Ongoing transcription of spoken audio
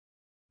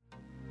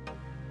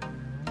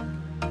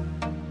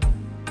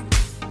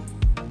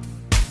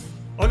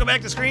Welcome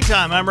back to Screen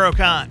Time. I'm Ro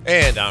Khan.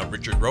 And I'm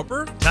Richard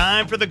Roper.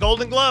 Time for the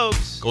Golden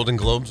Globes. Golden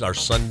Globes are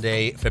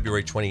Sunday,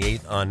 February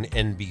 28th on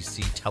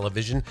NBC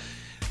television.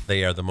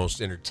 They are the most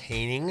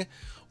entertaining,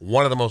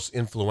 one of the most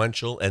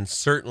influential, and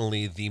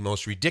certainly the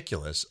most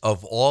ridiculous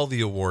of all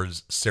the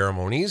awards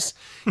ceremonies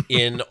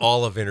in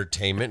all of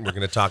entertainment. We're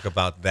going to talk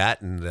about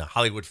that and the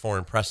Hollywood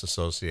Foreign Press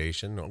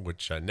Association,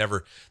 which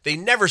they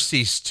never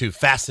cease to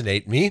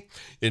fascinate me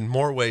in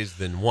more ways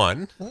than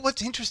one. Well,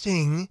 what's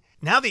interesting,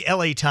 now the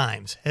LA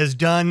Times has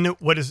done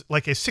what is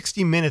like a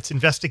 60 Minutes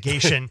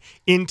investigation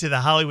into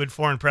the Hollywood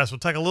Foreign Press. We'll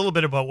talk a little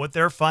bit about what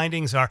their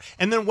findings are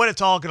and then what it's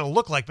all going to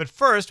look like. But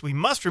first, we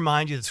must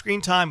remind you that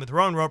Screen Time with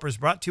Rowan Roper is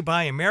brought to you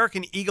by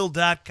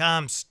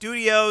AmericanEagle.com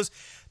Studios.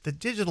 The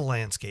digital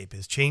landscape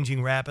is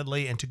changing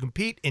rapidly, and to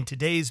compete in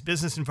today's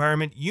business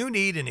environment, you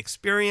need an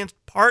experienced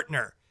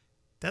partner.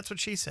 That's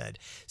what she said.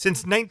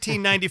 Since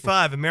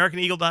 1995,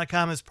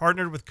 AmericanEagle.com has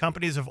partnered with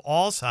companies of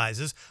all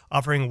sizes,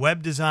 offering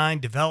web design,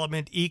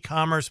 development,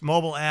 e-commerce,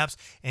 mobile apps,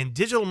 and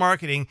digital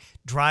marketing,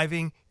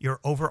 driving your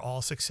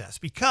overall success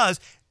because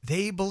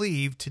they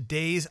believe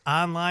today's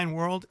online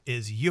world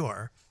is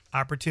your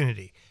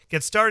opportunity.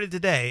 Get started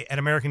today at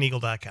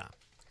AmericanEagle.com.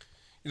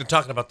 You know,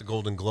 talking about the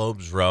Golden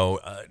Globes, Ro,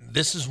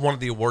 this is one of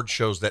the award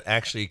shows that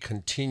actually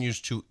continues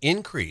to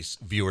increase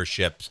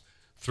viewership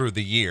through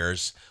the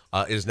years.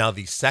 It is now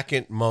the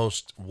second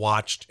most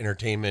watched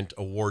entertainment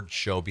award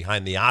show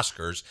behind the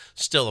Oscars,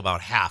 still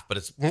about half, but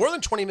it's more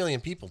than 20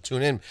 million people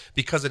tune in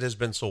because it has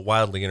been so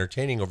wildly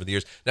entertaining over the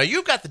years. Now,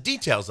 you've got the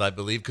details, I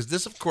believe, because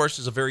this, of course,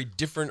 is a very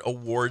different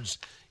awards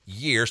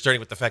year,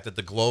 starting with the fact that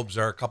the Globes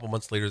are a couple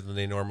months later than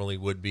they normally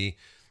would be.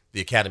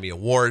 The Academy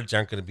Awards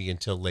aren't going to be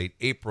until late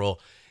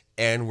April.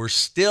 And we're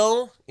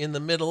still in the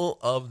middle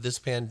of this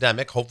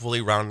pandemic,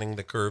 hopefully rounding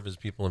the curve, as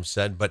people have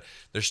said, but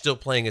they're still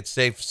playing it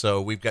safe.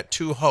 So we've got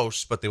two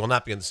hosts, but they will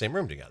not be in the same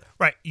room together.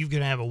 Right. You're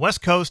going to have a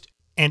West Coast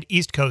and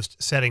East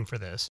Coast setting for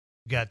this.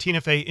 You've got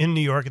Tina Fey in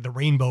New York at the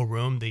Rainbow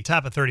Room, the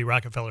top of 30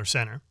 Rockefeller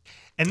Center.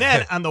 And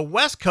then on the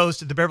West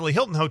Coast at the Beverly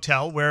Hilton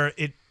Hotel, where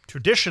it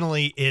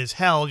traditionally is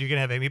held, you're going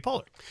to have Amy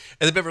Poehler.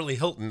 And the Beverly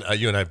Hilton,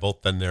 you and I have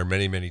both been there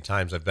many, many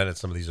times. I've been at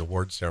some of these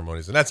award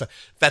ceremonies, and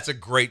that's a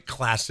great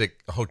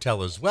classic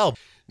hotel as well.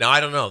 Now, I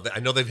don't know. I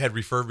know they've had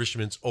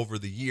refurbishments over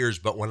the years,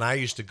 but when I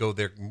used to go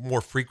there more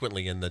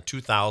frequently in the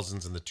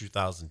 2000s and the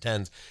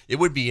 2010s, it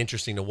would be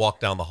interesting to walk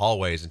down the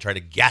hallways and try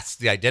to guess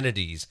the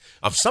identities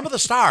of some of the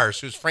stars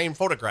whose framed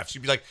photographs.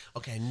 You'd be like,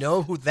 okay, I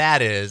know who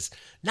that is.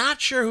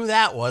 Not sure who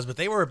that was, but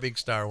they were a big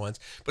star once.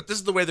 But this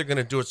is the way they're going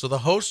to do it. So the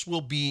hosts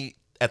will be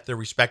at their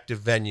respective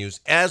venues,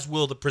 as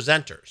will the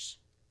presenters.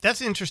 That's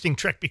an interesting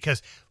trick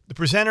because the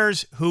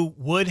presenters who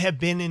would have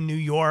been in New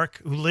York,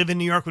 who live in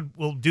New York,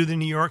 will do the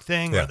New York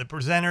thing, or the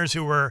presenters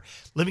who were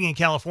living in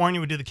California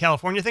would do the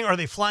California thing, or are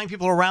they flying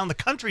people around the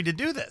country to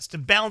do this, to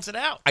balance it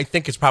out? I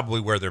think it's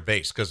probably where they're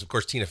based because, of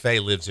course, Tina Fey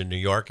lives in New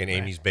York and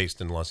Amy's based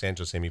in Los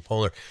Angeles, Amy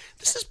Poehler.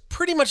 This is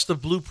pretty much the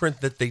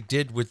blueprint that they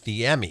did with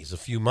the Emmys a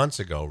few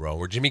months ago, Ro,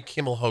 where Jimmy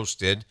Kimmel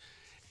hosted.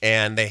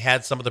 And they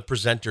had some of the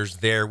presenters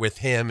there with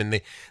him,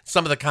 and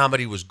some of the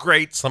comedy was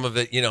great. Some of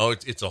it,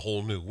 it's a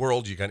whole new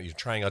world. You're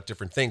trying out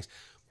different things.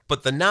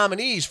 But the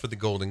nominees for the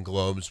Golden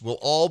Globes will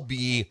all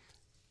be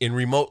in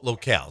remote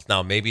locales.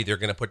 Now, maybe they're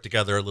going to put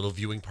together a little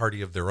viewing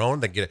party of their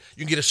own. You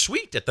can get a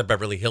suite at the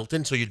Beverly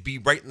Hilton, so you'd be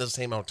right in the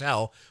same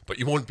hotel, but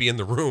you won't be in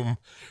the room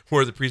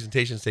where the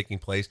presentation is taking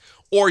place.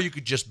 Or you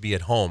could just be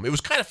at home. It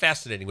was kind of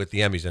fascinating with the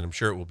Emmys, and I'm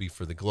sure it will be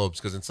for the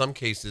Globes, because in some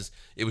cases,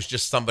 it was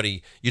just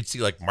somebody, you'd see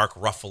like Mark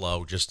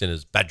Ruffalo just in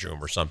his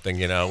bedroom or something,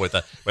 with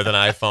an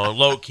iPhone,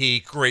 low-key,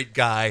 great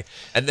guy.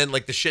 And then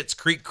like the Schitt's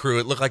Creek crew,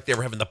 it looked like they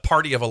were having the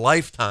party of a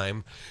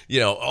lifetime.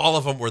 All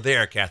of them were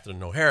there,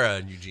 Catherine O'Hara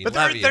and Eugene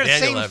Levy and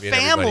Daniel Levy and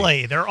family.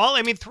 Everybody. They're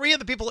all, three of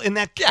the people in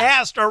that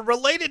cast are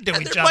related to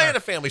and each they're other. playing a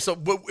family. So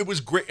it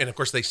was great. And of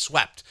course they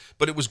swept,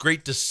 but it was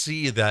great to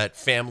see that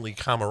family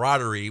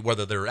camaraderie,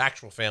 whether they're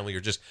actual family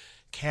or just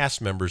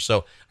cast members.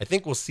 So I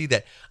think we'll see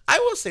that. I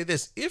will say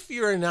this, if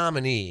you're a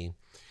nominee,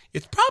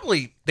 it's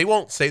probably, they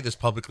won't say this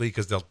publicly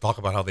because they'll talk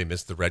about how they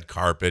missed the red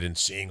carpet and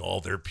seeing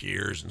all their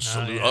peers and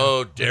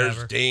salute,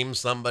 there's Dame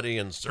somebody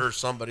and Sir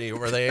somebody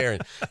over there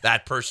and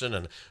that person.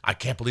 And I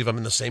can't believe I'm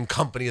in the same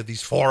company of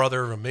these four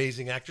other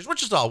amazing actors,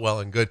 which is all well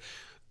and good.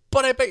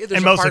 But I bet you there's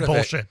and a mostly part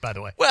bullshit, of it. by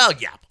the way. Well,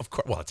 yeah, of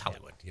course. Well, it's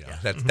Hollywood.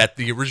 That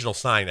the original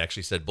sign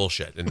actually said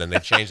bullshit, and then they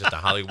changed it to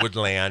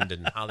Hollywoodland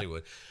and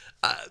Hollywood.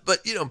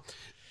 But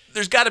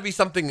there's got to be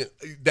something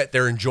that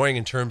they're enjoying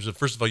in terms of,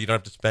 first of all, you don't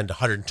have to spend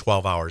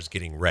 112 hours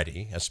getting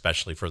ready,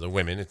 especially for the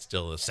women. It's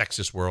still a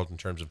sexist world in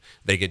terms of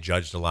they get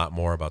judged a lot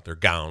more about their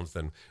gowns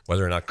than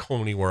whether or not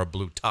Clooney wore a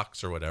blue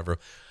tux or whatever.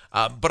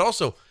 But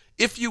also,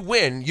 if you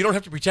win, you don't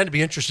have to pretend to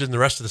be interested in the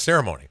rest of the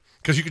ceremony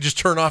because you could just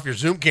turn off your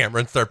Zoom camera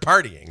and start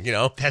partying,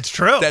 That's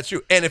true. That's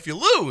true. And if you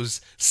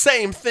lose,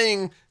 same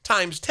thing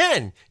times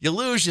 10. You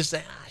lose, you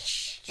say,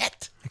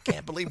 shit. I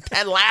can't believe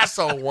Ted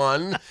Lasso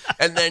won.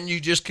 And then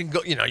you just can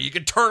go, you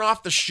can turn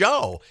off the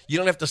show. You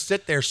don't have to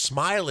sit there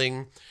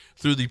smiling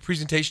through the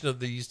presentation of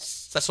the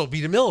Cecil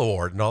B. DeMille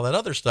Award and all that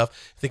other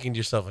stuff, thinking to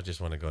yourself, I just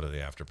want to go to the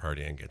after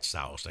party and get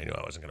soused. I knew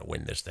I wasn't going to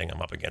win this thing.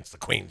 I'm up against the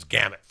Queen's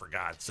Gambit, for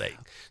God's sake.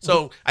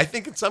 So I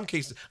think in some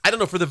cases, I don't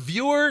know, for the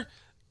viewer,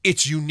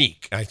 it's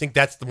unique. I think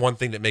that's the one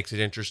thing that makes it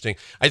interesting.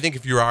 I think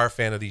if you are a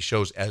fan of these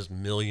shows, as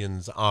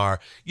millions are,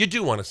 you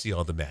do want to see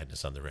all the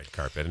madness on the red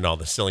carpet and all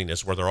the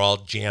silliness where they're all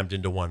jammed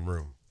into one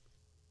room.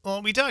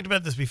 Well, we talked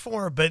about this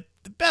before, but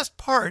the best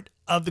part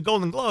of the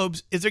Golden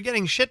Globes is they're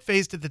getting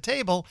shit-faced at the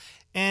table,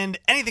 and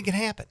anything can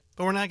happen.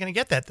 But we're not going to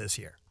get that this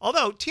year.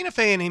 Although Tina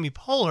Fey and Amy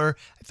Poehler,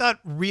 I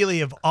thought, really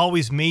have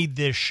always made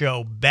this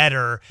show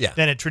better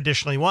than it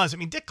traditionally was. I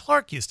mean, Dick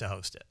Clark used to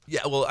host it.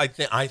 Yeah, well, I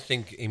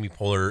think Amy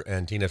Poehler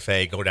and Tina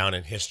Fey go down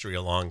in history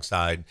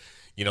alongside,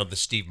 the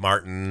Steve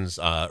Martins,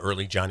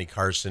 early Johnny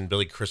Carson,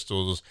 Billy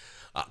Crystal's,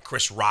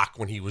 Chris Rock,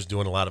 when he was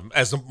doing a lot of,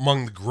 as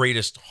among the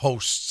greatest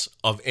hosts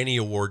of any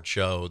award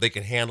show. They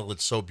can handle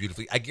it so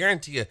beautifully. I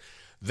guarantee you,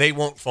 they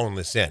won't phone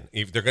this in.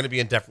 If they're going to be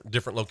in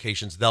different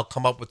locations, they'll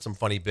come up with some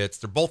funny bits.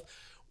 They're both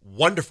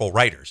wonderful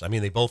writers. I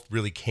mean, they both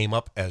really came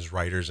up as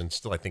writers and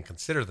still, I think,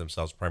 consider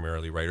themselves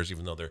primarily writers,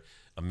 even though they're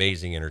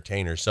amazing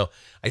entertainers. So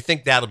I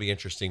think that'll be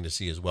interesting to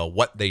see as well,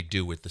 what they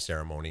do with the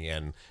ceremony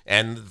and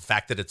the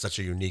fact that it's such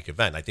a unique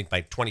event. I think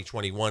by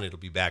 2021, it'll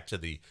be back to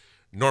the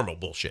normal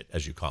bullshit,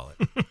 as you call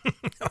it.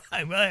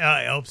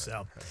 I hope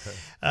so.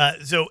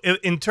 So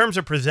in terms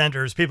of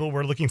presenters, people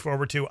were looking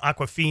forward to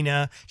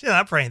Awkwafina. She's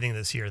not up for anything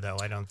this year, though,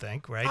 I don't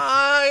think, right?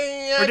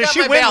 Or did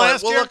she win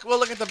last year? We'll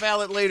look at the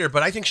ballot later,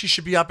 but I think she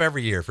should be up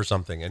every year for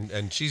something,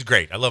 and she's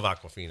great. I love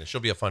Awkwafina. She'll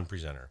be a fun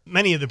presenter.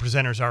 Many of the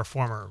presenters are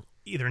former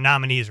either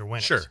nominees or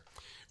winners. Sure.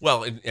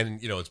 Well, and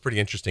it's pretty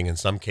interesting in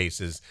some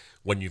cases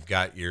when you've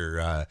got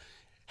your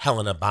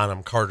Helena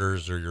Bonham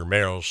Carters or your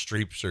Meryl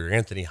Streeps or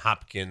Anthony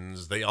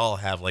Hopkins. They all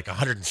have like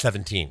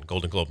 117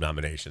 Golden Globe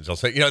nominations. I'll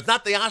say, it's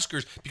not the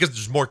Oscars because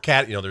there's more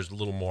there's a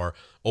little more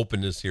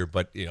openness here,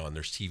 but and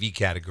there's TV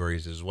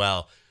categories as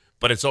well.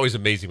 But it's always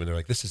amazing when they're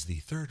like, this is the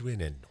third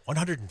win and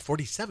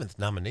 147th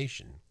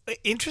nomination.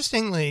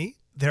 Interestingly,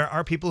 there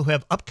are people who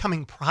have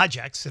upcoming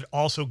projects that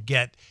also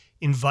get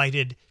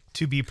invited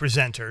to be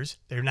presenters.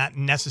 They're not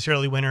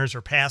necessarily winners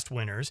or past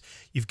winners.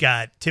 You've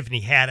got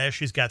Tiffany Haddish,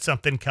 who's got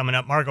something coming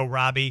up. Margot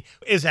Robbie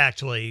is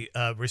actually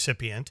a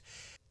recipient.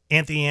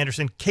 Anthony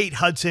Anderson, Kate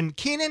Hudson,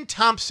 Kenan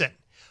Thompson,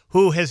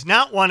 who has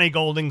not won a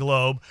Golden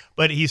Globe,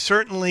 but he's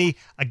certainly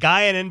a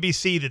guy at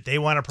NBC that they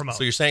want to promote.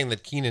 So you're saying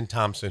that Kenan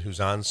Thompson,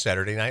 who's on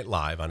Saturday Night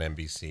Live on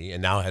NBC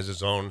and now has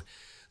his own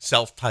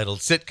self-titled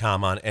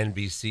sitcom on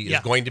NBC, is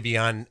going to be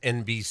on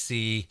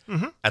NBC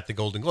at the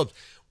Golden Globes.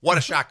 What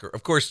a shocker.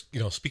 Of course,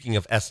 speaking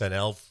of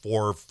SNL,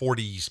 for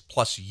 40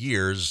 plus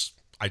years,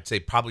 I'd say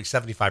probably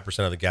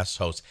 75% of the guest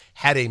hosts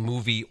had a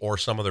movie or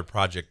some other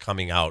project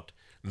coming out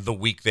the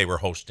week they were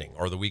hosting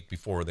or the week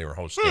before they were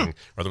hosting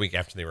or the week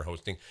after they were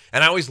hosting.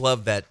 And I always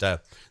love that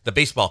the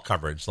baseball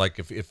coverage, like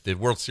if the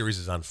World Series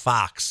is on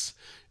Fox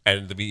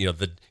and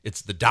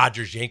it's the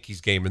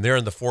Dodgers-Yankees game, and they're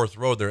in the fourth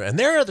row there, and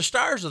they're the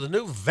stars of the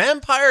new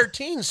Vampire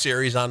Teen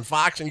series on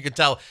Fox, and you can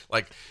tell,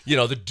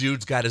 the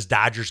dude's got his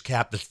Dodgers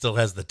cap that still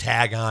has the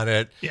tag on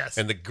it, yes,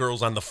 and the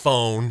girl's on the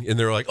phone, and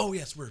they're like, "Oh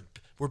yes, we're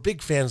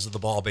big fans of the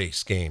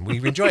ball-based game. We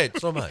enjoy it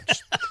so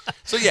much."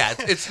 So yeah,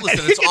 it's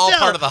all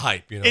part of the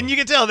hype, And you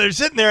can tell they're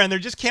sitting there and they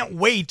just can't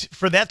wait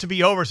for that to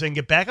be over so they can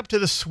get back up to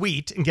the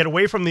suite and get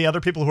away from the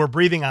other people who are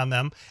breathing on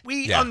them.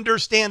 We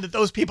understand that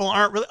those people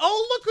aren't really,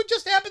 look who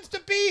just happens to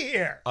be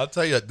here. I'll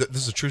tell you, this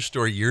is a true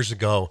story. Years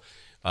ago,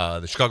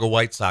 the Chicago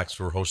White Sox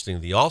were hosting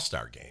the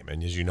All-Star Game.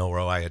 And as you know,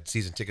 Ro, I had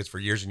season tickets for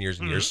years and years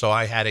and years. So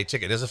I had a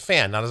ticket as a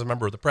fan, not as a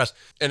member of the press.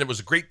 And it was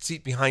a great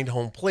seat behind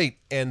home plate.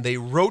 And they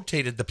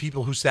rotated the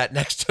people who sat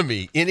next to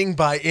me, inning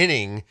by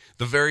inning,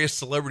 the various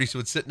celebrities who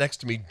would sit next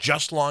to me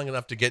just long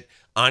enough to get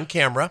on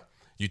camera.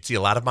 You'd see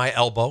a lot of my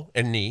elbow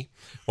and knee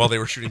while they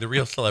were shooting the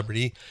real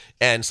celebrity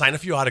and sign a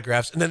few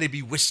autographs. And then they'd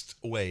be whisked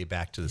away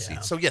back to the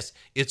seat. So yes,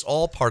 it's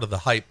all part of the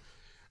hype.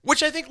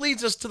 Which I think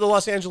leads us to the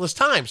Los Angeles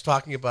Times,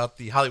 talking about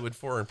the Hollywood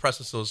Foreign Press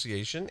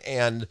Association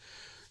and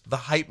the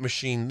hype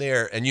machine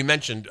there. And you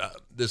mentioned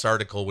this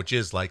article, which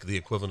is like the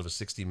equivalent of a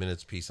 60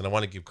 Minutes piece. And I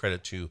want to give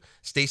credit to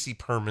Stacy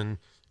Perman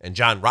and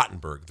John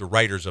Rottenberg, the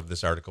writers of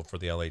this article for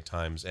the LA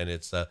Times. And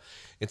it's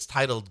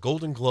titled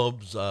Golden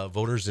Globes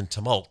Voters in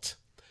Tumult.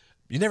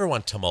 You never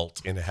want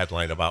tumult in a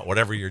headline about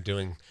whatever you're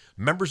doing.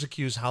 Members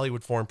accuse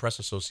Hollywood Foreign Press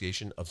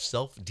Association of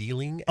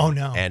self-dealing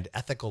and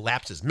ethical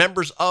lapses.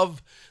 Members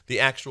of the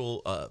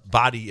actual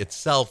body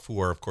itself, who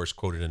are, of course,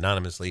 quoted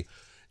anonymously.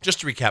 Just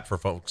to recap for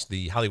folks,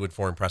 the Hollywood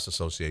Foreign Press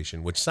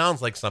Association, which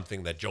sounds like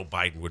something that Joe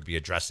Biden would be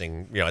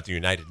addressing at the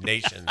United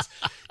Nations,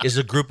 is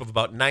a group of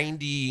about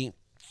 90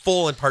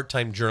 full and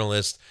part-time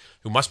journalists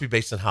who must be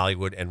based in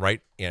Hollywood and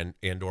write and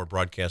or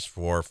broadcast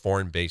for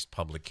foreign-based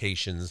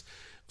publications.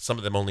 Some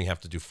of them only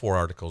have to do 4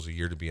 articles a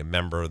year to be a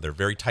member. They're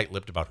very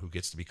tight-lipped about who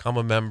gets to become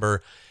a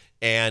member.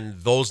 And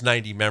those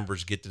 90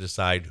 members get to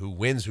decide who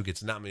wins, who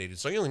gets nominated.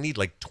 So you only need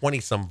like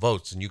 20-some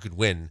votes, and you could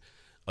win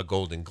a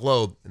Golden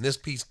Globe. And this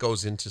piece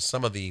goes into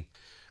some of the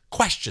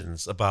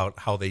questions about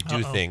how they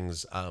do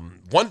things.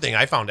 One thing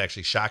I found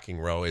actually shocking,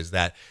 Ro, is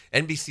that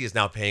NBC is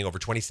now paying over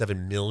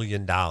 $27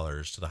 million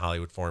to the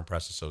Hollywood Foreign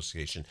Press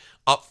Association,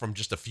 up from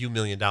just a few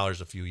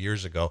 $1,000,000 a few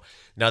years ago.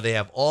 Now they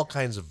have all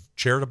kinds of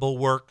charitable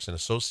works and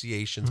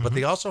associations, but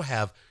they also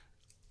have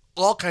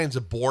all kinds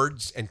of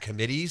boards and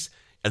committees,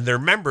 and their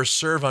members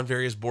serve on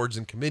various boards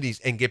and committees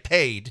and get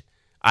paid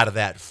out of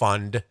that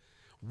fund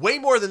way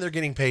more than they're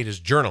getting paid as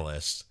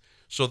journalists.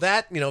 So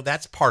that,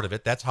 that's part of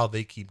it. That's how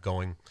they keep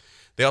going.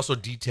 They also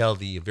detail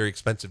the very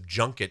expensive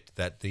junket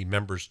that the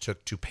members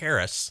took to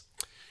Paris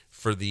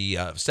for the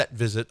set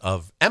visit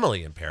of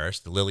Emily in Paris,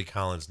 the Lily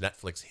Collins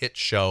Netflix hit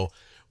show,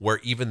 where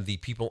even the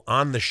people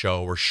on the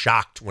show were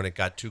shocked when it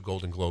got 2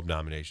 Golden Globe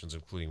nominations,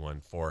 including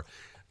one for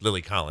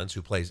Lily Collins,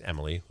 who plays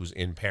Emily, who's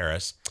in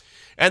Paris.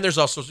 And there's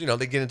also,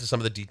 they get into some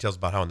of the details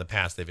about how in the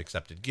past they've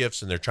accepted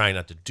gifts and they're trying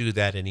not to do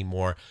that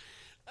anymore.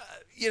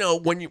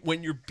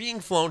 When you're being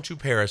flown to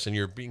Paris and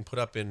you're being put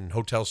up in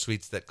hotel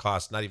suites that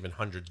cost not even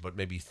hundreds, but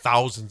maybe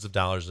thousands of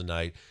dollars a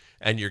night,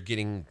 and you're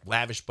getting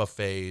lavish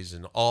buffets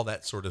and all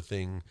that sort of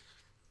thing,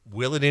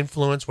 will it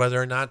influence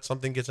whether or not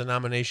something gets a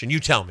nomination? You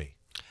tell me.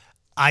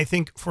 I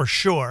think for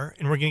sure,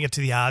 and we're going to get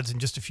to the odds in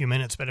just a few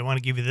minutes, but I want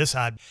to give you this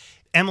odd.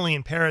 Emily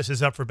in Paris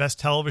is up for Best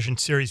Television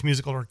Series,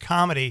 Musical, or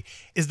Comedy,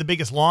 is the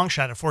biggest long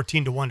shot at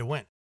 14-1 to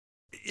win.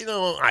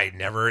 I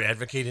never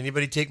advocate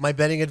anybody take my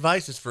betting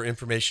advice. It's for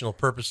informational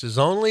purposes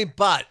only,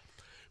 but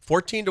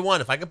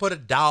 14-1, if I could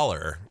put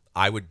 $1,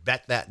 I would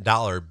bet that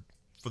dollar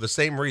for the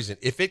same reason.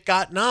 If it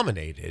got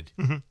nominated,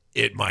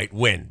 it might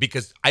win,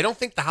 because I don't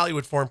think the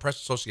Hollywood Foreign Press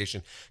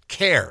Association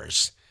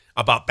cares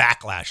about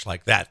backlash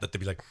like that they'd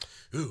be like,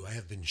 ooh, I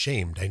have been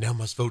shamed. I now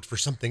must vote for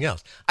something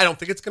else. I don't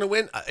think it's going to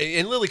win.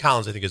 And Lily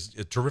Collins, I think, is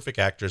a terrific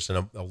actress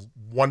and a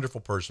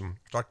wonderful person.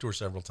 Talked to her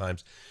several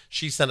times.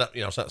 She sent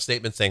a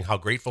statement saying how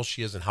grateful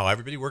she is and how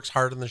everybody works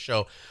hard on the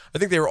show. I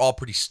think they were all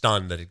pretty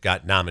stunned that it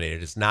got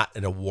nominated. It's not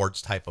an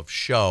awards type of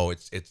show.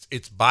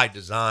 It's by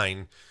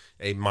design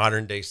a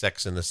modern day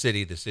Sex and the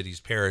City. The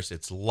city's Paris.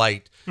 It's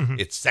light.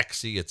 It's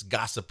sexy. It's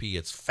gossipy.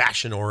 It's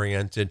fashion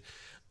oriented.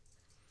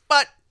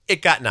 But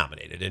it got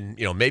nominated, and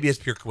maybe it's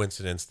pure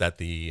coincidence that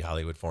the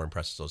Hollywood Foreign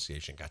Press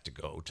Association got to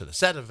go to the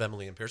set of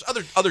Emily in Paris.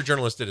 Other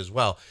journalists did as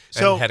well,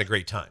 and had a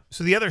great time.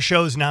 So the other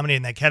shows nominated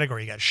in that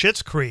category, you got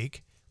Schitt's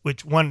Creek,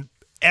 which won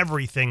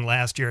everything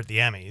last year at the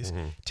Emmys,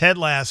 Ted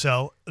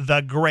Lasso,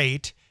 The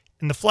Great,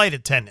 and The Flight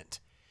Attendant.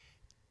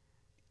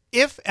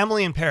 If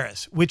Emily in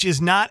Paris, which is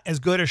not as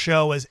good a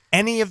show as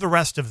any of the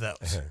rest of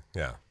those,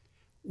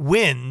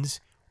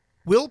 wins,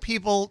 will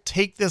people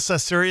take this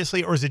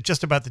seriously, or is it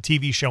just about the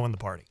TV show and the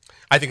party?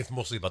 I think it's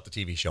mostly about the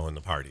TV show and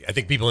the party. I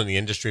think people in the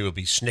industry will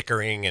be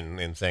snickering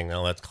and saying,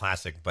 oh, that's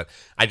classic. But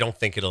I don't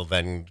think it'll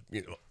then,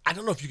 I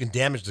don't know if you can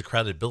damage the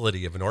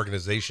credibility of an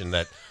organization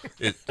that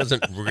it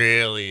doesn't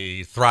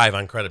really thrive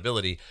on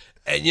credibility.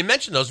 And you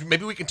mentioned those.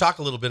 Maybe we can talk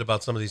a little bit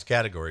about some of these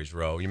categories,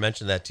 Ro. You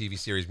mentioned that TV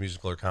series,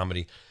 musical, or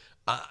comedy.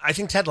 I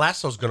think Ted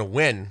Lasso is going to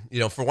win.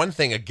 For one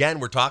thing,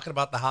 again, we're talking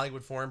about the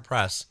Hollywood Foreign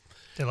Press.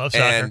 They love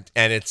soccer.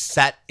 And it's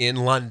set in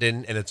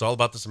London, and it's all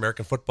about this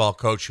American football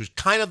coach who's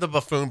kind of the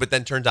buffoon, but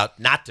then turns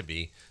out not to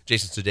be.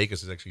 Jason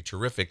Sudeikis is actually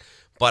terrific.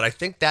 But I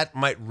think that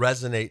might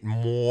resonate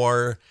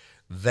more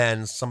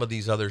than some of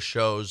these other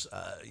shows.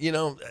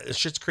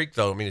 Schitt's Creek,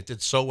 though, it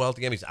did so well at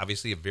the Emmys.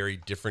 Obviously a very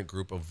different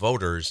group of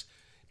voters,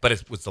 but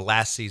it was the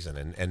last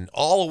season. And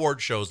all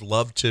award shows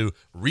love to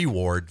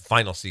reward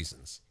final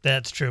seasons.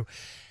 That's true.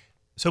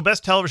 So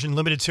Best Television,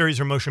 Limited Series,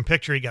 or Motion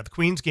Picture, you got The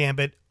Queen's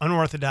Gambit,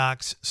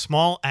 Unorthodox,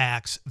 Small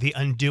Axe, The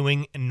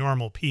Undoing, and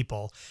Normal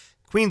People.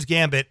 Queen's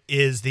Gambit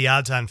is the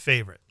odds-on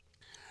favorite.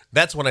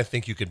 That's what I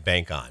think you could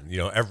bank on.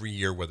 Every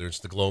year, whether it's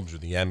the Globes or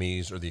the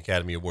Emmys or the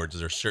Academy Awards,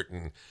 there are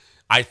certain,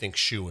 I think,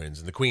 shoo-ins.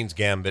 And The Queen's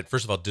Gambit,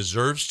 first of all,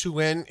 deserves to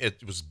win.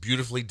 It was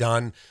beautifully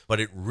done, but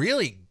it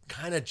really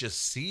kind of just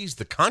seized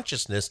the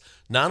consciousness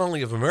not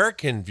only of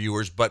American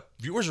viewers but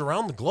viewers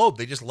around the globe.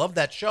 They just love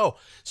that show.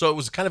 So it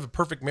was kind of a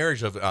perfect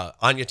marriage of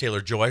Anya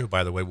Taylor-Joy, who,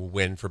 by the way, will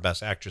win for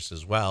Best Actress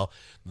as well.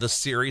 The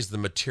series, the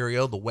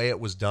material, the way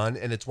it was done,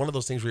 and it's one of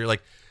those things where you're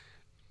like,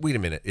 wait a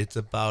minute, it's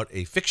about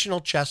a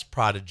fictional chess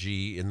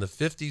prodigy in the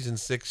 50s and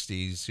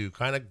 60s who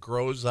kind of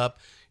grows up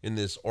in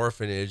this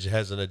orphanage,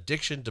 has an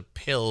addiction to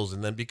pills,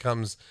 and then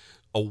becomes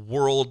a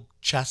world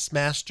chess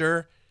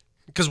master.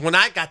 Because when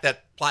I got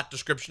that plot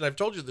description, I've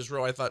told you this,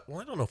 Ro, I thought, well,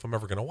 I don't know if I'm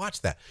ever going to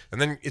watch that.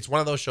 And then it's one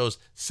of those shows,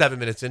 7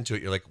 minutes into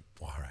it, you're like,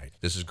 all right,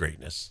 this is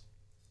greatness.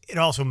 It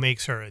also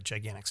makes her a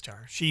gigantic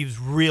star. She's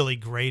really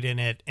great in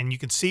it, and you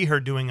can see her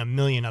doing a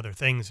million other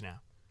things now.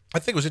 I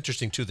think it was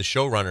interesting, too, the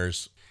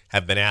showrunners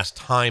have been asked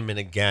time and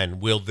again,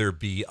 will there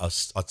be a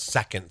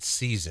second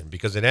season?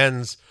 Because it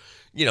ends,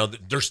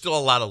 there's still a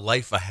lot of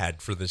life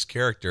ahead for this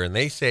character. And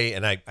they say,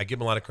 and I give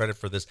them a lot of credit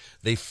for this,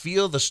 they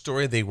feel the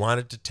story they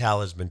wanted to tell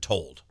has been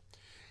told.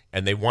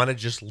 And they want to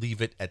just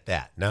leave it at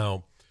that.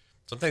 Now,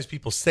 Sometimes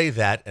people say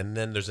that, and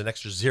then there's an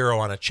extra zero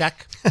on a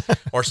check,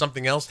 or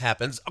something else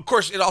happens. Of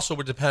course, it also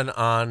would depend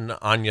on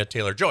Anya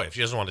Taylor-Joy. If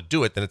she doesn't want to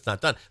do it, then it's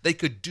not done. They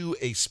could do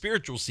a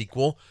spiritual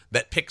sequel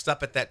that picks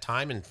up at that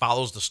time and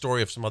follows the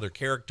story of some other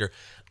character.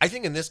 I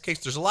think in this case,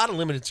 there's a lot of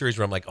limited series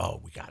where I'm like,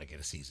 oh, we got to get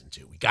a season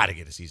 2. We got to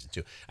get a season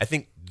 2. I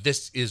think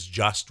this is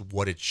just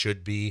what it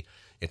should be.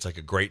 It's like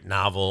a great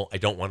novel. I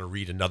don't want to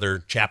read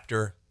another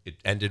chapter. It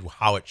ended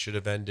how it should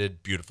have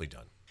ended. Beautifully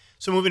done.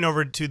 So moving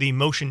over to the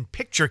motion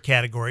picture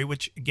category,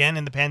 which again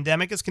in the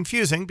pandemic is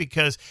confusing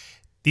because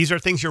these are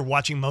things you're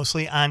watching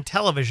mostly on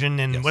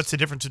television. And what's the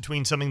difference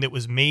between something that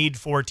was made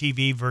for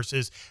TV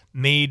versus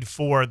made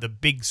for the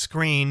big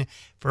screen?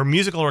 For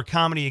musical or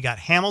comedy, you got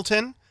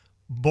Hamilton,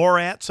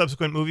 Borat,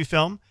 subsequent movie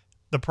film,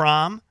 The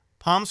Prom,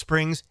 Palm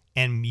Springs,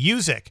 and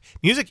Music.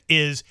 Music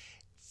is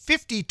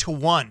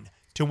 50-1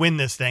 to win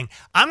this thing.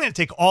 I'm going to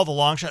take all the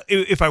long shots.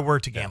 If I were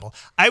to gamble,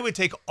 I would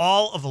take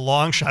all of the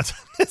long shots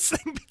on this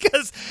thing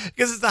because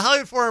it's the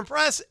Hollywood Foreign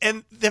Press,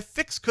 and the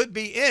fix could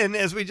be in,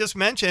 as we just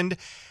mentioned.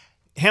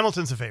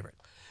 Hamilton's a favorite.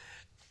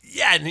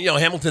 Yeah, and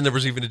Hamilton, there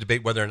was even a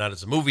debate whether or not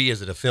it's a movie.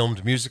 Is it a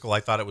filmed musical? I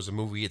thought it was a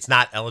movie. It's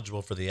not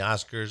eligible for the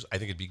Oscars. I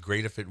think it'd be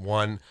great if it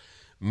won.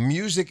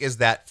 Music is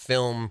that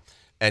film,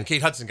 and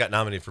Kate Hudson got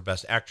nominated for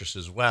Best Actress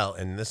as well,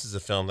 and this is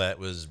a film that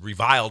was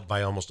reviled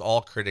by almost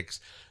all critics.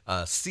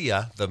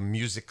 Sia, the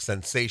music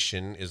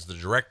sensation, is the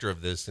director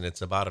of this, and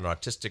it's about an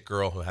autistic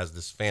girl who has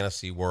this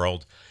fantasy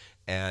world,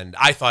 and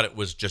I thought it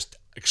was just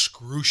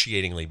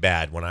excruciatingly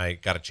bad when I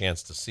got a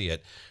chance to see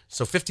it.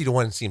 So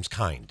 50-1 seems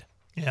kind.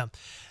 Yeah.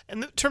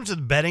 And in terms of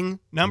the betting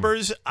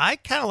numbers, I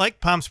kind of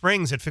like Palm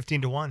Springs at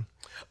 15-1.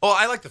 Oh,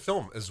 I like the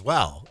film as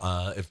well.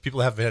 If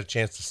people haven't had a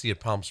chance to see it,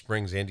 Palm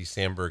Springs, Andy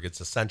Samberg,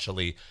 it's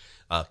essentially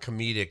a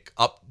comedic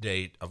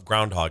update of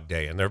Groundhog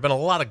Day. And there have been a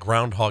lot of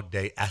Groundhog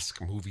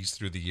Day-esque movies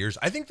through the years.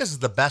 I think this is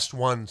the best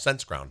one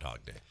since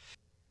Groundhog Day.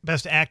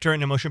 Best actor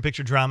in a motion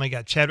picture drama, you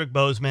got Chadwick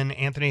Boseman,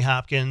 Anthony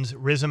Hopkins,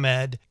 Riz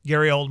Ahmed,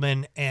 Gary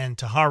Oldman, and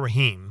Tahar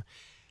Rahim.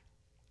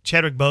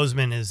 Chadwick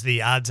Boseman is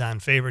the odds-on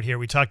favorite here.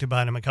 We talked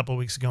about him a couple of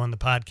weeks ago on the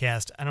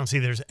podcast. I don't see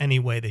there's any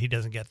way that he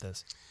doesn't get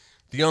this.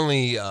 The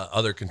only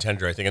other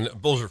contender, I think,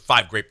 and those are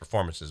 5 great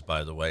performances,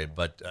 by the way,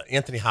 but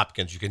Anthony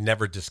Hopkins, you can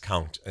never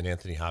discount an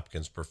Anthony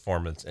Hopkins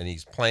performance, and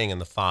he's playing in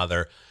The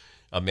Father,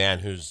 a man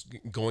who's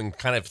going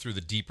kind of through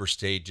the deeper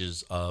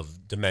stages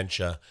of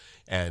dementia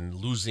and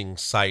losing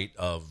sight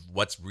of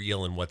what's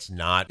real and what's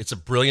not. It's a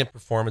brilliant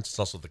performance. It's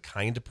also the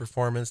kind of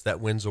performance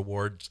that wins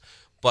awards.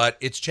 But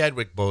it's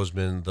Chadwick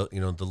Boseman,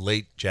 the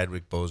late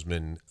Chadwick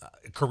Boseman,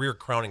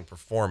 career-crowning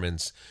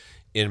performance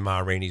in Ma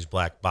Rainey's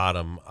Black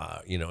Bottom.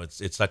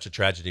 It's such a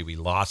tragedy we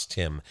lost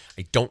him.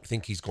 I don't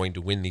think he's going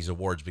to win these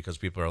awards because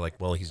people are like,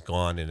 well, he's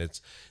gone and it's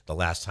the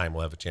last time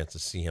we'll have a chance to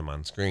see him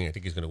on screen. I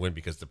think he's going to win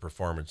because the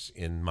performance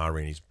in Ma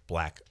Rainey's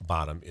Black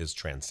Bottom is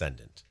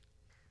transcendent.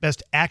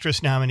 Best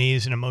Actress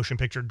nominees in a motion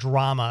picture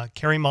drama,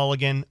 Carey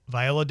Mulligan,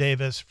 Viola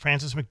Davis,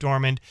 Frances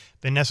McDormand,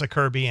 Vanessa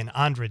Kirby, and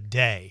Andra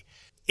Day.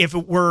 If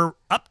it were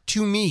up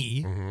to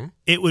me,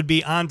 it would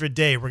be Andra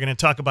Day. We're going to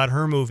talk about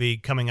her movie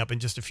coming up in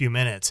just a few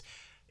minutes.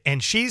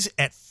 And she's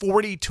at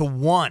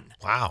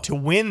 40-1 to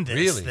win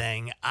this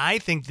thing. I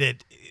think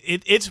that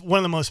it's one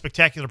of the most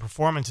spectacular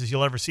performances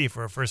you'll ever see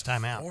for a first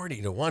time out.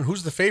 40-1.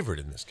 Who's the favorite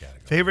in this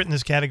category? Favorite in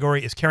this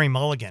category is Carey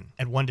Mulligan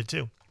at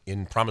 1-2.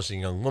 In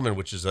Promising Young Woman,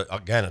 which is,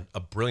 again, a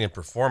brilliant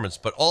performance.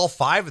 But all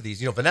 5 of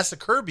these, Vanessa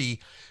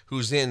Kirby,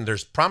 who's in,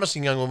 there's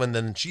Promising Young Woman,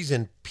 then she's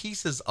in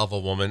Pieces of a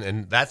Woman,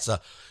 and that's a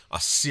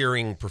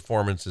searing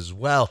performance as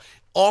well.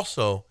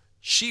 Also,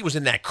 she was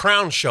in that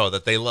Crown show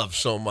that they love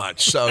so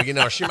much. So,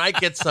 she might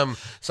get some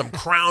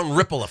Crown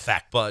ripple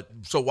effect.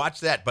 So watch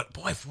that. But,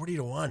 boy,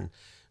 40-1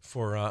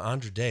 for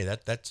Andra Day.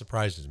 That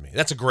surprises me.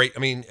 That's a great,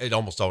 it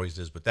almost always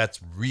is, but that's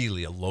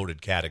really a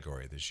loaded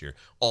category this year.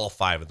 All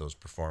 5 of those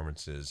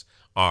performances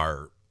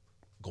are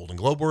Golden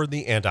Globe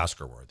worthy and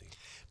Oscar worthy.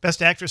 Best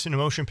Actress in a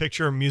Motion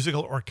Picture,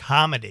 Musical, or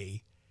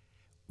Comedy.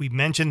 We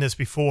mentioned this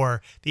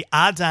before. The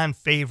odds-on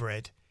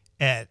favorite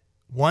at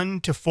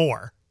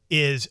 1-4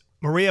 is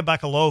Maria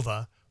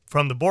Bakalova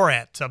from the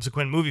Borat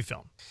subsequent movie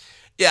film.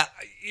 Yeah,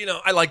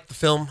 I like the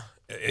film.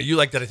 You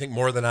liked it, I think,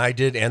 more than I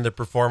did, and the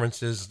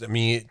performances. To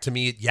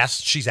me,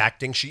 yes, she's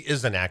acting. She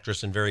is an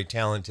actress and very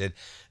talented.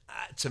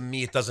 To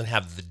me, it doesn't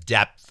have the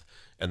depth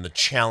and the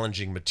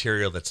challenging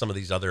material that some of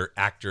these other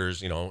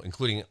actors,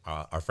 including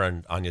our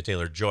friend Anya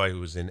Taylor-Joy, who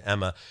was in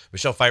Emma.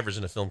 Michelle Pfeiffer's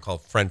in a film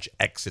called French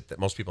Exit that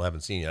most people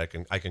haven't seen yet.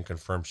 I can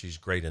confirm she's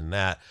great in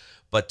that.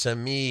 But to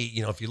me,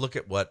 if you look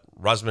at what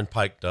Rosamund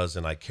Pike does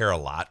in I Care a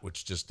Lot,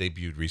 which just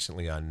debuted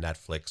recently on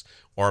Netflix,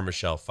 or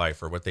Michelle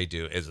Pfeiffer, what they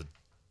do is a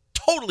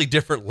totally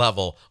different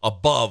level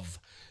above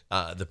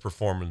the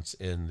performance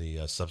in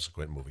the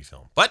subsequent movie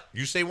film. But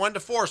you say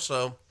 1-4,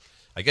 so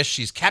I guess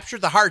she's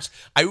captured the hearts.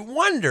 I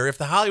wonder if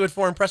the Hollywood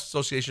Foreign Press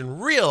Association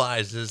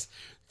realizes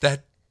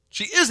that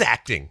she is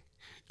acting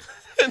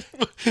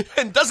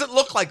and doesn't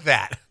look like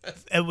that.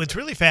 And what's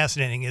really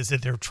fascinating is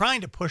that they're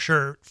trying to push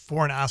her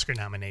for an Oscar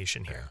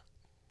nomination here.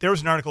 there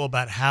was an article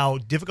about how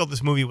difficult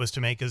this movie was to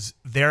make because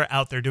they're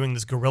out there doing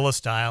this guerrilla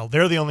style.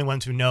 They're the only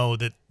ones who know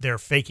that they're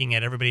faking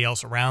it. Everybody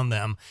else around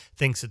them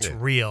thinks it's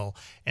real.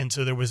 And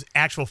so there was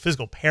actual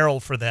physical peril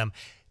for them.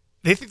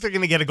 They think they're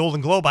going to get a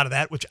Golden Globe out of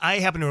that, which I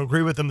happen to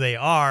agree with them they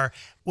are.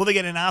 Will they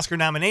get an Oscar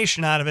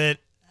nomination out of it?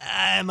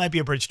 It might be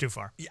a bridge too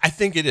far. I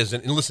think it is.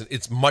 And listen,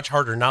 it's much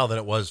harder now than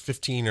it was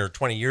 15 or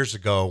 20 years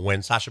ago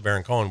when Sacha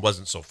Baron Cohen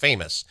wasn't so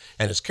famous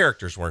and his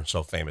characters weren't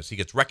so famous. He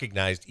gets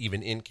recognized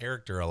even in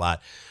character a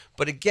lot.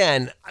 But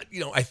again,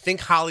 I think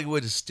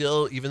Hollywood is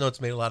still, even though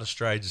it's made a lot of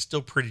strides, is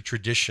still pretty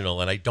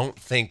traditional. And I don't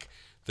think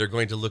they're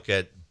going to look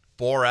at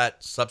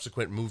Borat's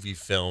subsequent movie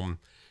film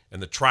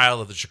and the Trial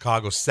of the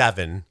Chicago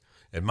 7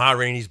 and Ma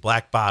Rainey's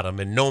Black Bottom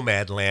and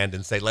Nomadland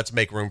and say, let's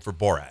make room for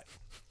Borat.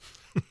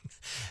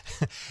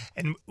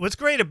 And what's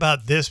great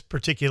about this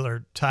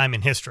particular time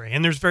in history,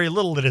 and there's very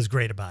little that is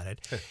great about it,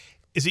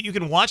 is that you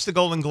can watch the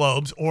Golden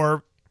Globes,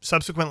 or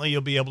subsequently you'll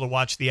be able to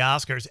watch the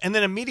Oscars, and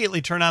then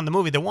immediately turn on the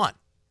movie that won.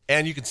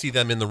 And you can see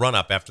them in the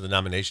run-up after the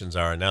nominations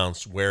are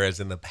announced, whereas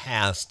in the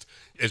past,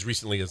 as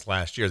recently as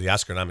last year, the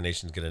Oscar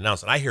nominations get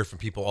announced. And I hear from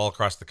people all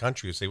across the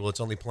country who say, well, it's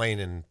only playing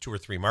in 2 or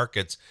 3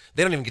 markets.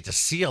 They don't even get to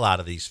see a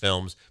lot of these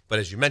films. But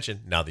as you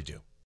mentioned, now they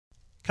do.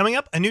 Coming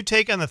up, a new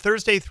take on the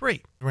Thursday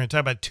 3. We're going to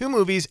talk about 2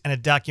 movies and a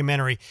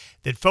documentary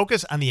that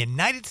focus on the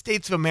United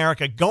States of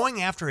America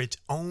going after its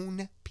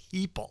own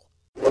people.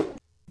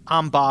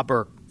 I'm Bob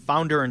Burke,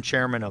 founder and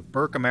chairman of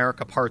Burke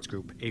America Parts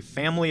Group, a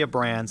family of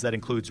brands that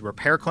includes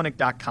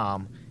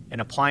RepairClinic.com, an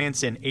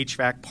appliance and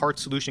HVAC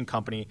parts solution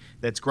company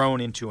that's grown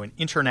into an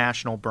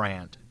international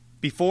brand.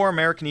 Before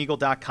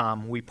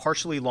AmericanEagle.com, we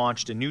partially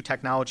launched a new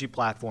technology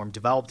platform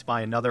developed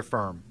by another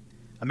firm.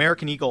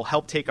 American Eagle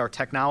helped take our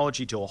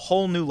technology to a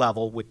whole new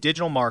level with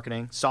digital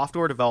marketing,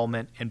 software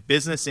development, and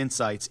business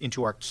insights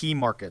into our key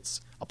markets,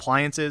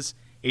 appliances,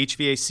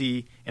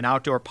 HVAC, and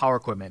outdoor power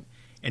equipment,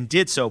 and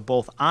did so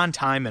both on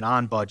time and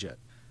on budget.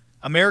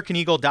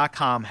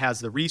 AmericanEagle.com has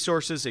the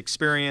resources,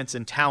 experience,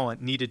 and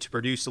talent needed to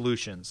produce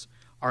solutions.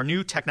 Our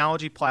new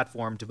technology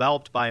platform,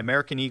 developed by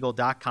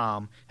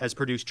AmericanEagle.com, has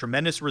produced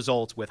tremendous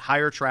results with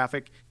higher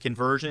traffic,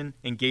 conversion,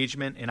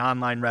 engagement, and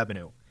online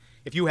revenue.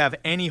 If you have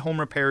any home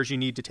repairs you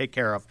need to take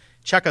care of,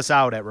 check us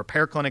out at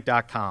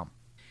RepairClinic.com.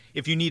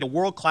 If you need a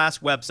world-class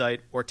website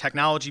or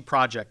technology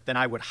project, then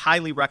I would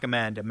highly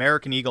recommend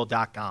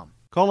AmericanEagle.com.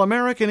 Call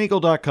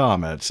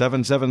AmericanEagle.com at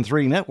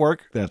 773-NETWORK.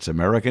 That's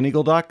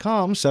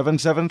AmericanEagle.com,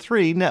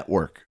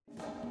 773-NETWORK.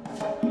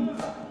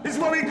 This is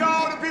what we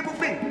call the people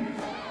beat.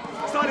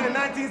 Started in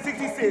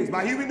 1966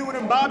 by Huey Newton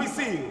and Bobby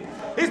Seale.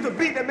 It's the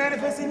beat that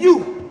manifests in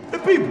you, the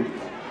people.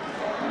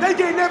 They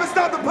can't never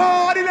stop the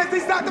party unless they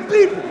stop the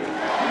people.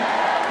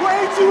 Well,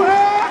 ain't you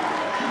high?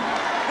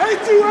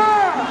 Ain't you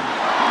high?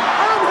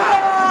 I'm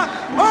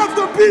high of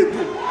the people.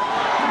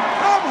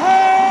 I'm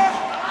high.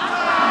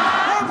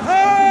 I'm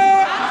high.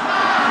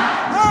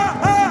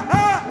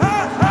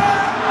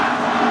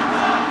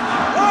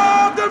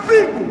 Of the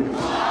people.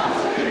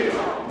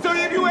 So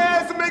if you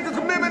asked to make a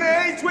commitment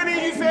at age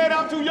 20, you said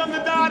I'm too young to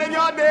die, then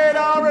y'all dead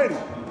already.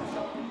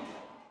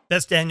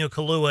 That's Daniel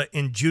Kaluuya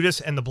in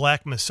Judas and the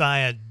Black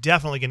Messiah.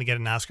 Definitely going to get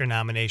an Oscar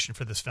nomination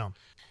for this film.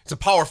 It's a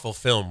powerful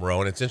film, Ro,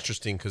 and it's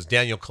interesting because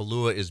Daniel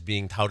Kaluuya is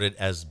being touted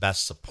as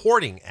Best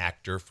Supporting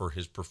Actor for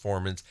his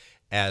performance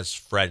as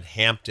Fred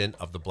Hampton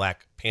of the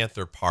Black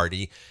Panther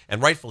Party,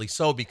 and rightfully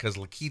so because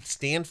Lakeith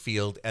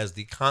Stanfield as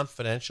the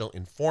confidential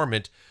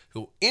informant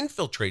who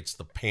infiltrates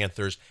the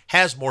Panthers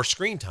has more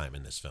screen time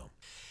in this film.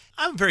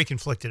 I'm very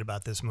conflicted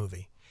about this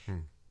movie.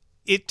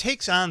 It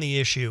takes on the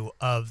issue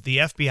of the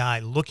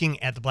FBI looking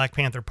at the Black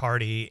Panther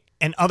Party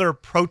and other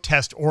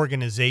protest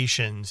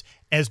organizations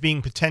as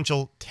being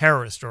potential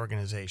terrorist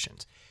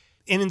organizations.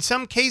 And in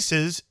some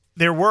cases,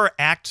 there were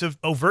acts of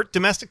overt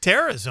domestic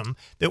terrorism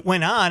that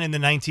went on in the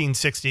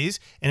 1960s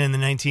and in the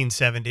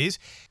 1970s.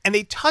 And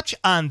they touch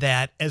on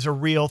that as a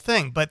real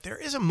thing. But there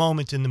is a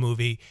moment in the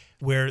movie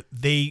where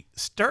they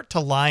start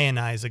to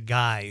lionize a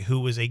guy who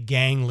was a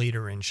gang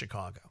leader in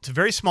Chicago. It's a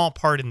very small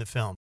part in the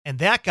film. And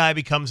that guy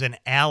becomes an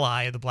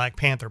ally of the Black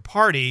Panther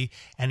Party,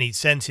 and he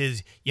sends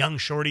his young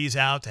shorties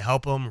out to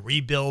help them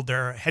rebuild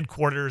their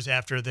headquarters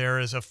after there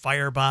is a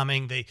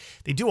firebombing.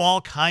 They do all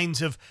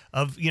kinds of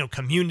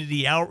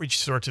community outreach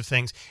sorts of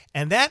things.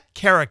 And that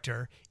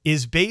character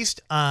is based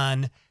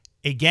on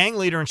a gang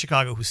leader in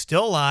Chicago who's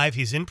still alive.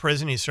 He's in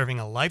prison. He's serving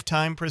a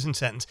lifetime prison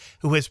sentence,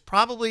 who has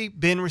probably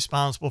been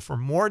responsible for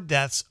more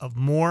deaths of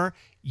more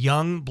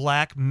young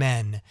black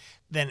men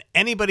than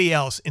anybody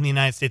else in the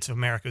United States of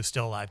America who's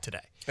still alive today.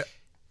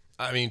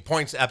 I mean,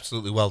 points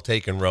absolutely well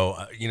taken, Ro.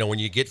 When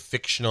you get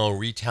fictional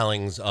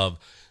retellings of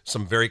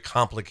some very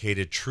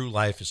complicated true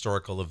life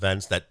historical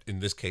events that, in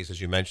this case, as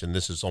you mentioned,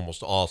 this is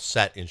almost all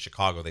set in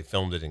Chicago. They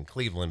filmed it in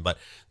Cleveland, but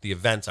the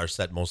events are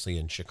set mostly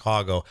in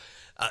Chicago.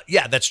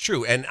 Yeah, that's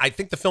true. And I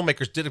think the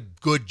filmmakers did a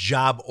good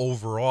job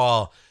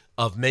overall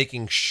of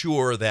making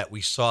sure that we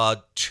saw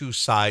two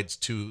sides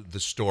to the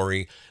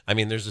story. I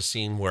mean, there's a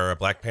scene where a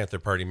Black Panther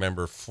Party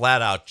member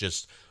flat out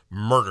just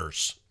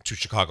murders two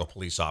Chicago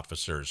police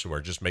officers who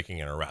are just making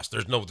an arrest.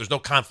 There's no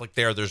conflict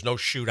there. There's no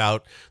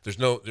shootout.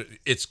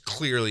 It's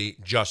clearly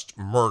just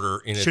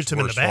murder in its Shoots him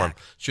in worst the back. form.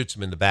 Shoots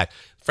him in the back.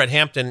 Fred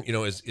Hampton,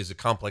 is a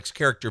complex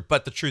character,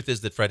 but the truth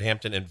is that Fred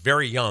Hampton, and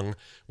very young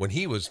when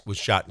he was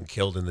shot and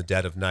killed in the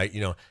dead of night,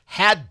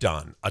 had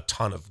done a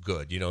ton of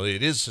good.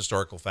 It is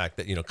historical fact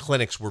that,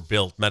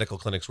 medical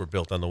clinics were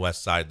built on the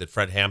West Side, that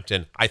Fred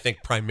Hampton, I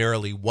think,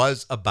 primarily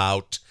was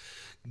about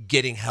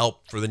getting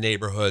help for the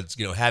neighborhoods,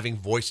 having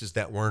voices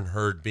that weren't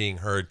heard being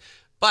heard.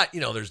 But,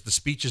 there's the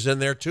speeches in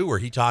there too, where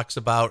he talks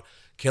about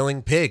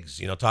killing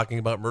pigs, talking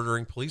about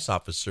murdering police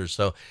officers.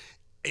 So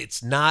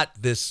it's not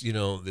this,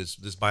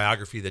 this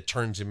biography that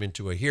turns him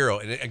into a hero.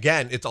 And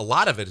again, a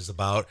lot of it is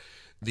about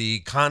the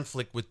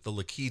conflict with the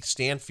Lakeith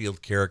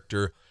Stanfield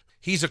character.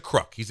 He's a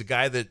crook. He's a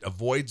guy that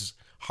avoids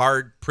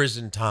hard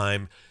prison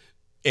time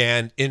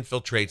and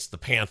infiltrates the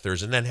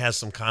Panthers and then has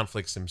some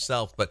conflicts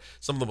himself. But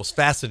some of the most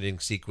fascinating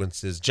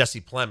sequences, Jesse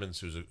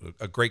Plemons, who's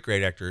a great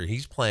actor,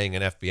 he's playing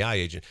an FBI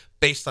agent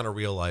based on a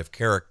real life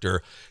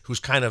character who's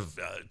kind of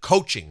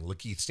coaching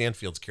Lakeith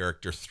Stanfield's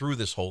character through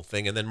this whole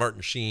thing. And then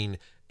Martin Sheen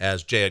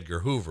as J. Edgar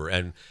Hoover.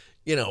 And,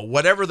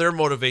 whatever their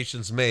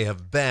motivations may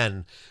have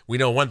been, we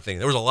know one thing,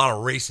 there was a lot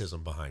of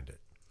racism behind it.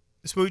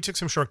 This movie took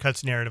some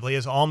shortcuts narratively,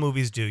 as all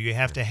movies do. You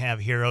have to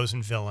have heroes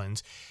and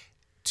villains.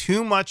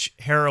 Too much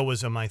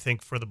heroism, I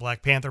think, for the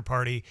Black Panther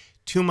Party,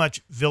 too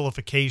much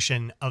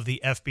vilification of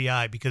the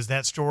FBI, because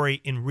that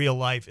story in real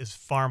life is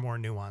far more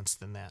nuanced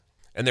than that.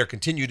 And there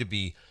continue to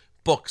be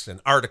books and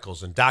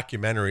articles and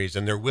documentaries,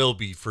 and there will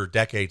be for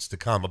decades to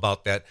come,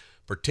 about that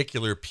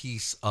particular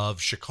piece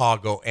of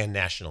Chicago and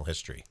national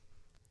history.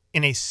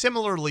 In a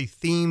similarly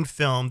themed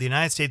film, The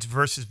United States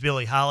versus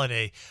Billie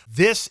Holiday,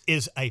 this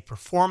is a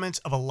performance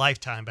of a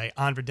lifetime by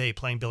Andra Day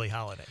playing Billie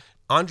Holiday.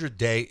 Andra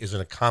Day is an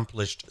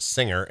accomplished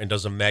singer and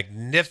does a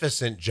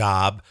magnificent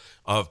job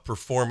of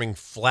performing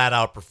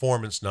flat-out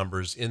performance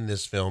numbers in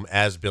this film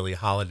as Billie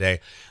Holiday.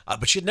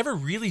 But she had never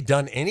really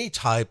done any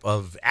type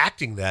of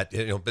acting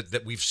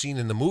that we've seen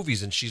in the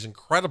movies, and she's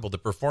incredible, the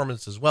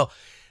performance as well.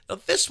 Now,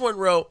 this one,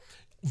 Ro,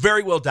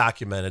 very well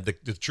documented.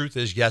 The truth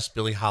is, yes,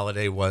 Billie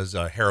Holiday was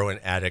a heroin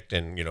addict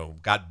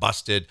and, got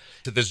busted.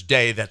 To this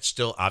day, that's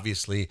still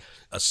obviously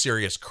a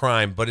serious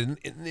crime. But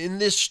in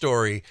this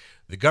story,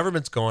 the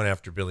government's going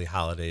after Billie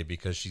Holiday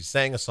because she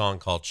sang a song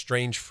called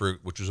Strange Fruit,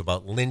 which was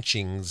about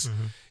lynchings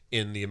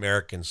in the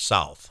American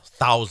South,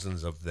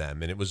 thousands of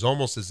them. And it was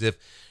almost as if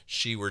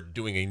she were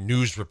doing a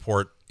news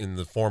report in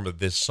the form of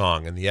this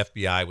song. And the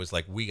FBI was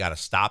like, we got to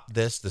stop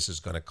this. This is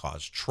going to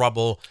cause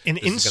trouble. An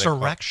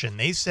insurrection.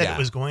 They said it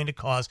was going to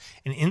cause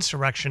an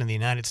insurrection in the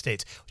United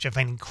States, which I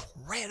find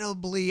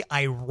incredibly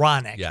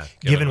ironic,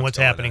 given what's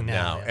happening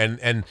now. Yeah.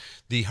 And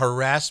the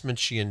harassment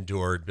she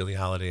endured, Billie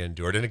Holiday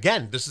endured. And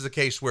again, this is a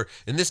case where,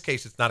 in this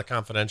case, it's not a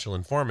confidential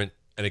informant.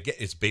 And again,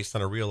 it's based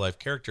on a real life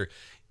character.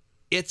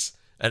 It's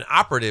an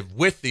operative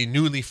with the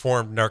newly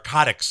formed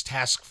narcotics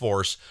task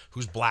force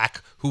who's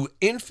black, who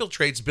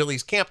infiltrates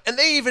Billie's camp. And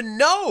they even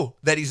know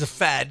that he's a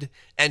Fed,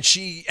 and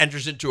she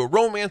enters into a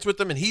romance with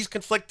him, and he's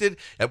conflicted.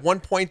 At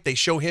one point, they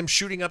show him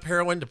shooting up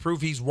heroin to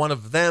prove he's one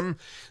of them.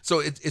 So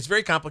it's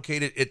very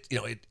complicated.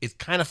 It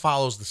kind of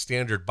follows the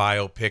standard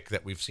biopic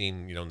that we've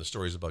seen, in the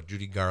stories about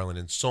Judy Garland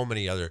and so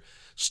many other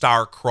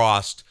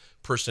star-crossed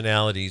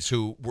personalities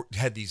who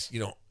had these,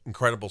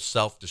 incredible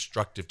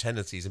self-destructive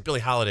tendencies. In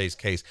Billie Holiday's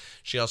case,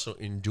 she also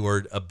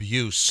endured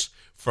abuse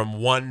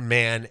from one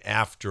man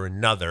after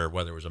another,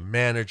 whether it was a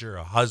manager,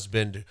 a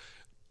husband,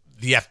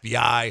 the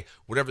FBI,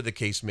 whatever the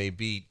case may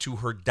be, to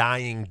her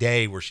dying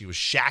day, where she was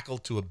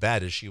shackled to a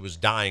bed as she was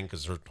dying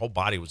because her whole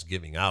body was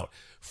giving out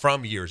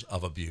from years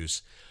of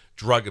abuse,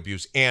 drug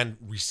abuse, and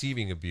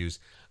receiving abuse.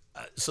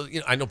 So,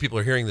 I know people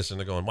are hearing this and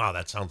they're going, wow,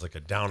 that sounds like a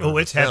downer. Oh,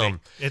 it's film. heavy.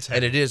 It's heavy.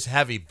 And it is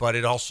heavy, but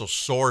it also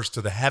soars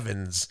to the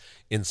heavens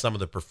in some of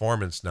the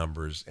performance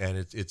numbers. And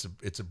it's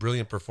a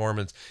brilliant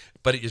performance.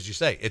 But as you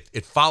say,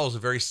 it follows a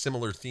very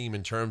similar theme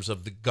in terms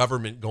of the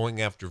government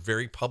going after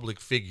very public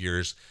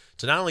figures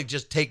to not only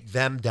just take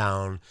them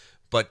down,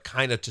 but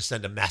kind of to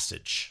send a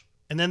message.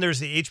 And then there's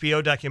the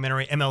HBO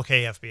documentary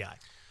MLK FBI.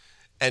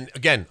 And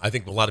again, I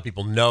think a lot of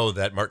people know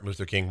that Martin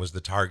Luther King was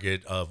the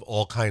target of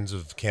all kinds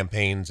of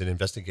campaigns and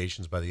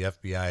investigations by the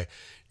FBI.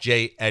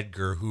 J.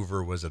 Edgar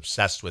Hoover was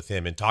obsessed with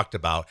him and talked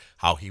about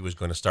how he was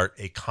going to start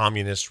a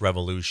communist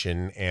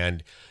revolution.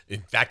 And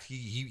in fact, he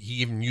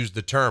even used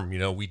the term,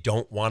 we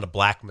don't want a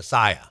black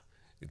messiah.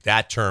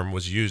 That term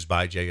was used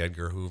by J.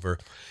 Edgar Hoover.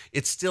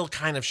 It's still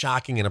kind of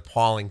shocking and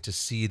appalling to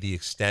see the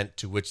extent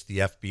to which the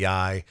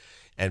FBI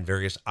and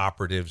various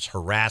operatives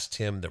harassed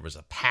him. There was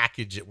a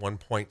package at one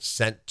point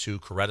sent to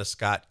Coretta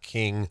Scott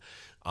King,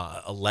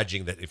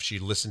 alleging that if she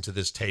listened to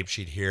this tape,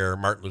 she'd hear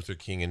Martin Luther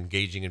King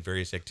engaging in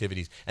various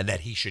activities and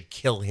that he should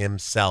kill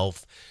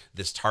himself.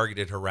 This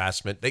targeted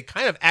harassment. They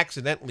kind of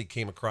accidentally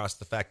came across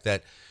the fact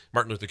that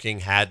Martin Luther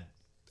King had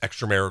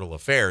extramarital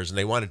affairs, and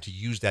they wanted to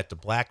use that to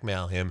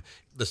blackmail him.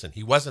 Listen,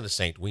 he wasn't a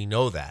saint. We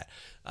know that.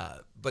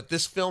 But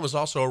this film is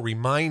also a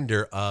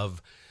reminder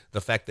of the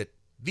fact that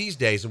these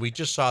days, and we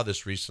just saw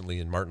this recently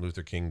in Martin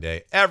Luther King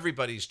Day,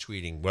 everybody's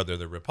tweeting, whether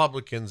they're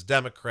Republicans,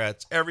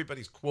 Democrats,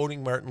 everybody's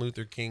quoting Martin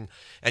Luther King,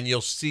 and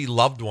you'll see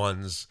loved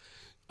ones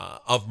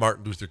of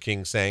Martin Luther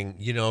King saying,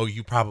 you know,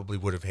 you probably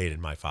would have hated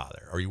my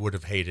father, or you would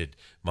have hated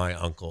my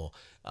uncle.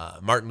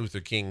 Martin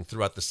Luther King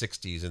throughout the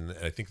 60s, and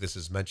I think this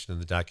is mentioned in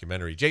the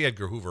documentary, J.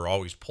 Edgar Hoover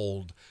always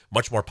polled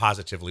much more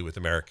positively with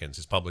Americans,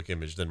 his public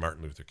image, than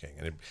Martin Luther King.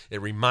 And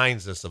it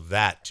reminds us of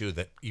that, too,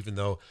 that even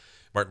though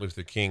Martin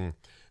Luther King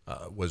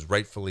was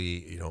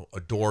rightfully,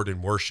 adored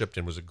and worshipped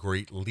and was a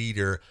great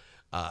leader,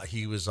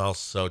 he was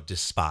also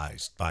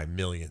despised by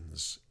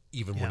millions,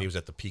 even when he was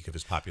at the peak of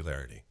his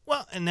popularity.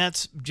 Well, and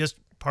that's just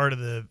part of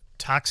the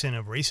toxin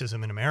of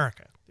racism in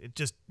America. It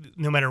just,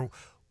 no matter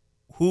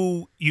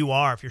who you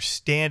are, if you're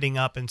standing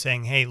up and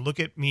saying, hey, look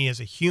at me as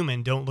a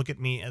human, don't look at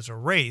me as a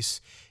race,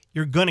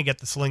 you're going to get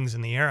the slings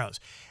and the arrows.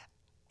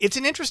 It's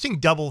an interesting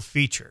double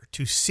feature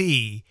to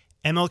see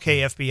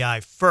MLK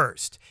FBI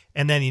first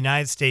and then the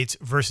United States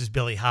versus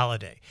Billie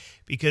Holiday,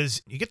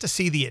 because you get to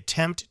see the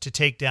attempt to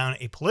take down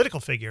a political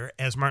figure,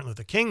 as Martin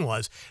Luther King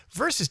was,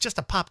 versus just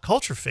a pop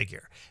culture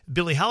figure,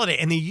 Billie Holiday.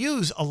 And they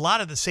use a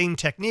lot of the same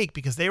technique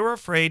because they were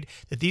afraid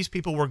that these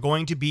people were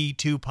going to be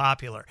too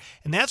popular.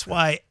 And that's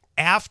why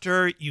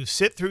after you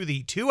sit through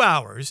the 2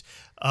 hours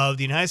of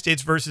the United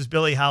States versus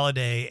Billie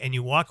Holiday and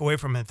you walk away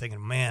from it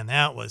thinking, man,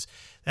 that was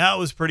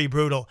pretty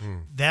brutal.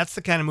 That's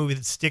the kind of movie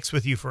that sticks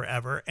with you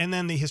forever. And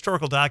then the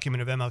historical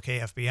document of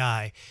MLK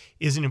FBI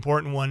is an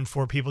important one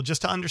for people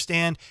just to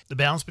understand the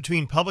balance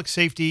between public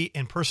safety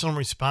and personal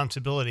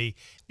responsibility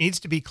needs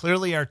to be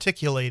clearly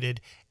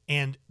articulated,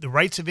 and the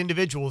rights of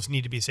individuals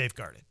need to be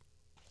safeguarded.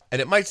 And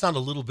it might sound a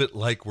little bit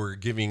like we're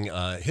giving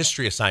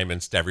history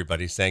assignments to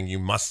everybody, saying you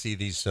must see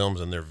these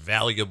films and they're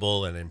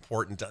valuable and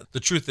important. The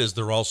truth is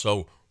they're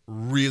also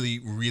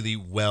really, really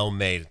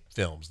well-made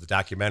films. The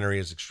documentary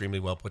is extremely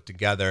well put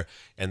together,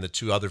 and the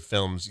two other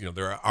films,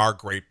 there are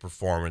great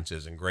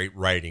performances and great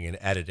writing and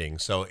editing.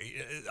 So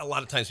a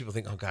lot of times people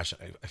think, oh gosh,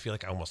 I feel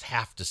like I almost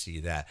have to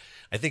see that.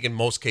 I think in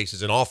most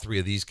cases, in all three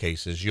of these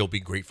cases, you'll be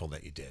grateful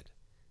that you did.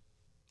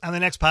 On the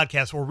next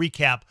podcast, we'll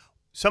recap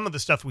some of the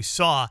stuff we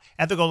saw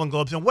at the Golden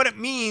Globes and what it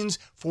means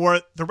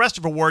for the rest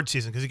of award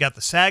season, because you got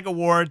the SAG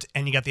Awards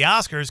and you got the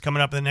Oscars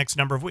coming up in the next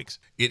number of weeks.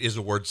 It is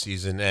award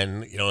season,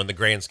 and in the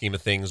grand scheme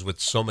of things, with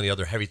so many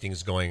other heavy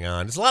things going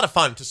on, it's a lot of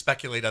fun to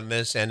speculate on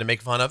this and to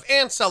make fun of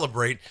and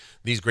celebrate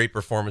these great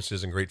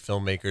performances and great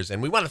filmmakers.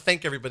 And we want to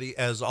thank everybody,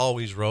 as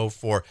always, Ro,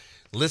 for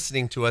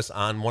listening to us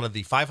on one of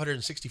the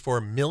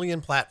 564 million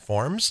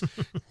platforms.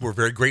 We're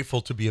very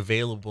grateful to be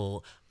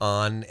available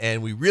on,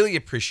 and we really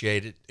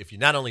appreciate it if you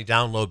not only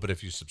download, but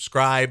if you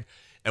subscribe.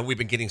 And we've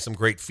been getting some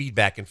great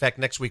feedback. In fact,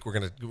 next week we're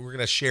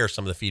gonna share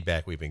some of the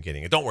feedback we've been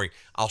getting. And don't worry,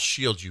 I'll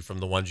shield you from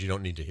the ones you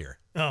don't need to hear.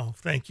 Oh,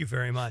 thank you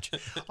very much.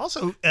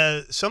 Also,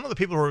 some of the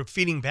people who are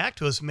feeding back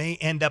to us may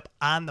end up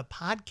on the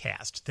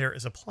podcast. There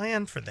is a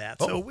plan for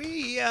that. So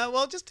we,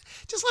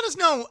 just let us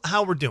know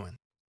how we're doing.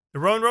 The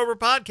Rowan Rover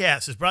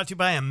Podcast is brought to you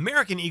by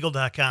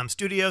AmericanEagle.com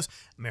Studios.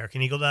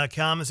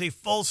 AmericanEagle.com is a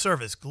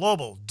full-service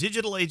global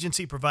digital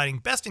agency providing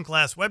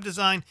best-in-class web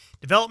design,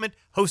 development,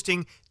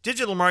 hosting,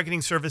 digital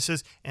marketing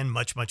services, and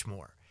much, much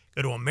more.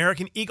 Go to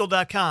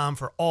AmericanEagle.com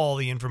for all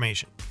the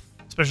information.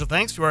 Special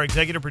thanks to our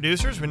executive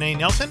producers, Renee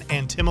Nelson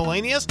and Tim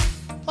Elanius,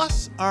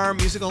 plus our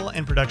musical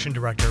and production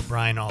director,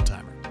 Brian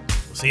Altheimer.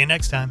 We'll see you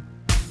next time.